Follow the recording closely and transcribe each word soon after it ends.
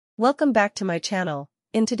Welcome back to my channel.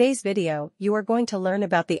 In today's video, you are going to learn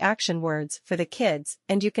about the action words for the kids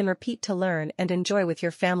and you can repeat to learn and enjoy with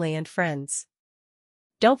your family and friends.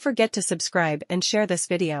 Don't forget to subscribe and share this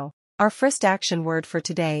video. Our first action word for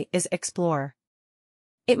today is explore.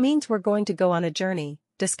 It means we're going to go on a journey,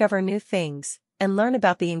 discover new things, and learn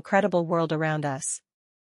about the incredible world around us.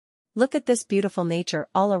 Look at this beautiful nature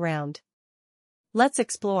all around. Let's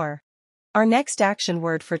explore. Our next action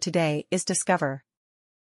word for today is discover.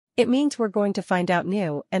 It means we're going to find out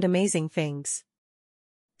new and amazing things.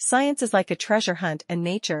 Science is like a treasure hunt and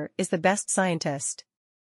nature is the best scientist.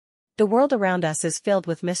 The world around us is filled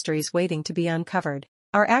with mysteries waiting to be uncovered.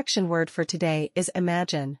 Our action word for today is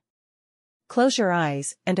imagine. Close your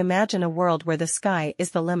eyes and imagine a world where the sky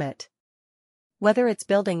is the limit. Whether it's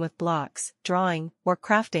building with blocks, drawing, or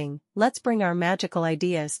crafting, let's bring our magical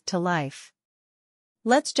ideas to life.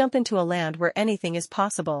 Let's jump into a land where anything is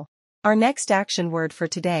possible. Our next action word for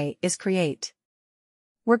today is create.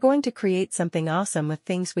 We're going to create something awesome with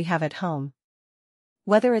things we have at home.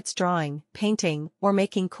 Whether it's drawing, painting, or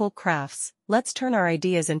making cool crafts, let's turn our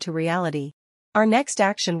ideas into reality. Our next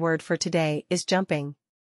action word for today is jumping.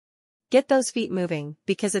 Get those feet moving,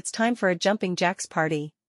 because it's time for a jumping jacks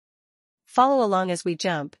party. Follow along as we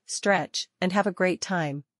jump, stretch, and have a great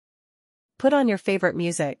time. Put on your favorite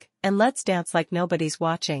music, and let's dance like nobody's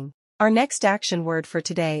watching. Our next action word for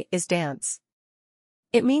today is dance.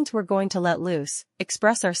 It means we're going to let loose,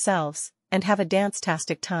 express ourselves, and have a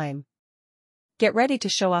dance-tastic time. Get ready to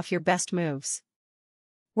show off your best moves.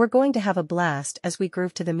 We're going to have a blast as we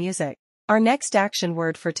groove to the music. Our next action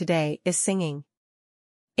word for today is singing.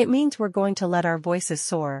 It means we're going to let our voices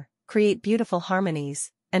soar, create beautiful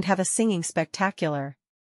harmonies, and have a singing spectacular.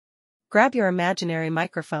 Grab your imaginary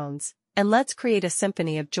microphones, and let's create a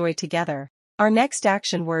symphony of joy together. Our next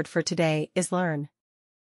action word for today is learn.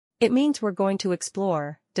 It means we're going to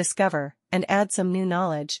explore, discover, and add some new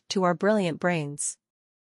knowledge to our brilliant brains.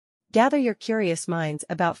 Gather your curious minds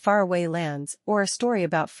about faraway lands or a story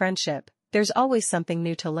about friendship, there's always something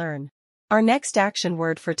new to learn. Our next action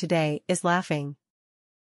word for today is laughing.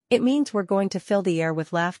 It means we're going to fill the air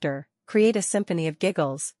with laughter, create a symphony of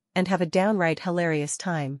giggles, and have a downright hilarious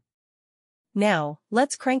time. Now,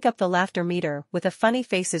 let's crank up the laughter meter with a funny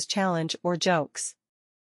faces challenge or jokes.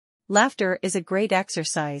 Laughter is a great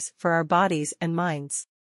exercise for our bodies and minds.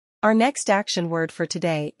 Our next action word for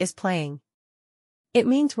today is playing. It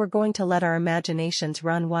means we're going to let our imaginations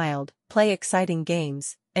run wild, play exciting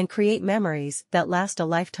games, and create memories that last a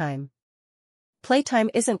lifetime. Playtime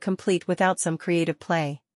isn't complete without some creative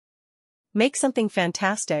play. Make something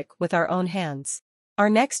fantastic with our own hands. Our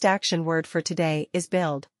next action word for today is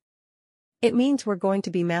build. It means we're going to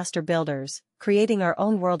be master builders, creating our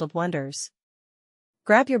own world of wonders.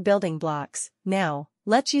 Grab your building blocks. Now,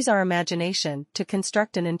 let's use our imagination to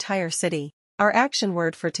construct an entire city. Our action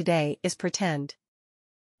word for today is pretend.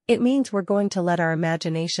 It means we're going to let our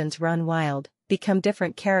imaginations run wild, become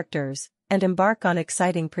different characters, and embark on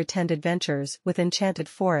exciting pretend adventures with enchanted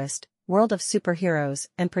forest, world of superheroes,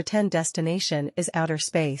 and pretend destination is outer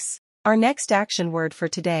space. Our next action word for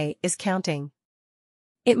today is counting.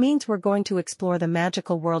 It means we're going to explore the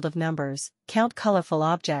magical world of numbers, count colorful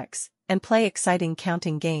objects, and play exciting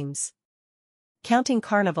counting games. Counting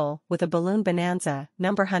carnival with a balloon bonanza,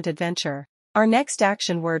 number hunt adventure. Our next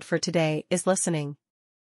action word for today is listening.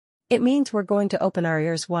 It means we're going to open our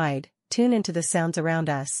ears wide, tune into the sounds around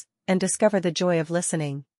us, and discover the joy of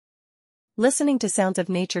listening. Listening to sounds of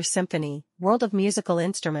nature's symphony, world of musical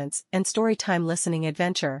instruments, and storytime listening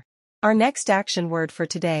adventure. Our next action word for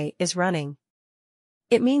today is running.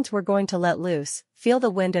 It means we're going to let loose, feel the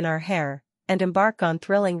wind in our hair, and embark on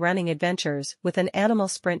thrilling running adventures with an animal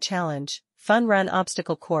sprint challenge, fun run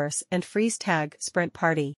obstacle course, and freeze tag sprint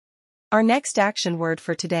party. Our next action word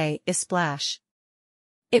for today is splash.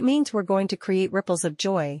 It means we're going to create ripples of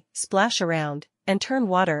joy, splash around, and turn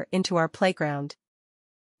water into our playground.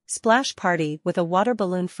 Splash party with a water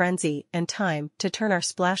balloon frenzy and time to turn our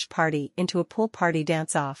splash party into a pool party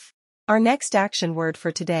dance-off. Our next action word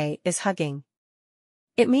for today is hugging.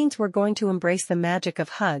 It means we're going to embrace the magic of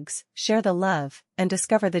hugs, share the love, and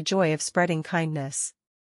discover the joy of spreading kindness.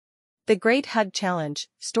 The Great Hug Challenge,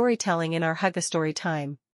 storytelling in our Hug-a-Story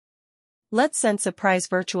time. Let's send surprise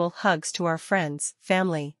virtual hugs to our friends,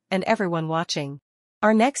 family, and everyone watching.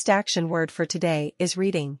 Our next action word for today is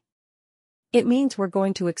reading. It means we're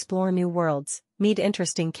going to explore new worlds, meet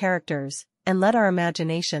interesting characters, and let our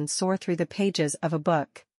imagination soar through the pages of a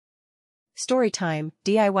book. Storytime,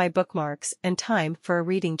 DIY bookmarks, and time for a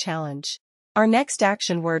reading challenge. Our next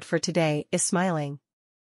action word for today is smiling.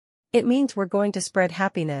 It means we're going to spread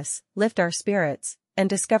happiness, lift our spirits, and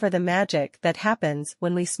discover the magic that happens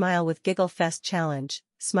when we smile with Giggle Fest challenge,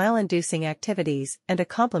 smile-inducing activities, and a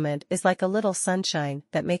compliment is like a little sunshine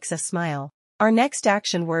that makes us smile. Our next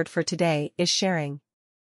action word for today is sharing.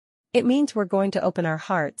 It means we're going to open our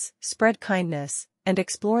hearts, spread kindness, and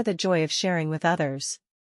explore the joy of sharing with others.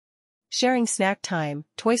 Sharing snack time,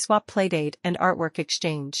 toy swap playdate and artwork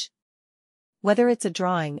exchange. Whether it's a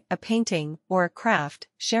drawing, a painting, or a craft,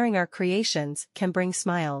 sharing our creations can bring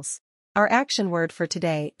smiles. Our action word for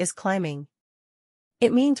today is climbing.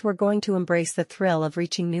 It means we're going to embrace the thrill of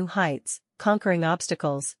reaching new heights, conquering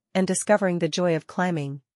obstacles, and discovering the joy of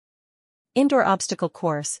climbing. Indoor obstacle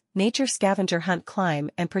course, nature scavenger hunt climb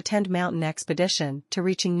and pretend mountain expedition to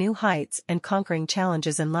reaching new heights and conquering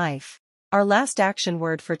challenges in life. Our last action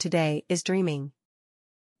word for today is dreaming.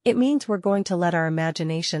 It means we're going to let our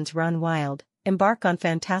imaginations run wild, embark on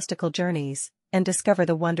fantastical journeys, and discover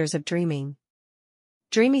the wonders of dreaming.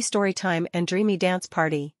 Dreamy story time and dreamy dance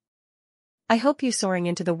party. I hope you soaring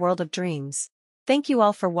into the world of dreams. Thank you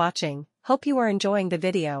all for watching, hope you are enjoying the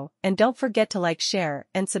video, and don't forget to like, share,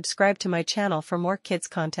 and subscribe to my channel for more kids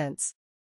contents.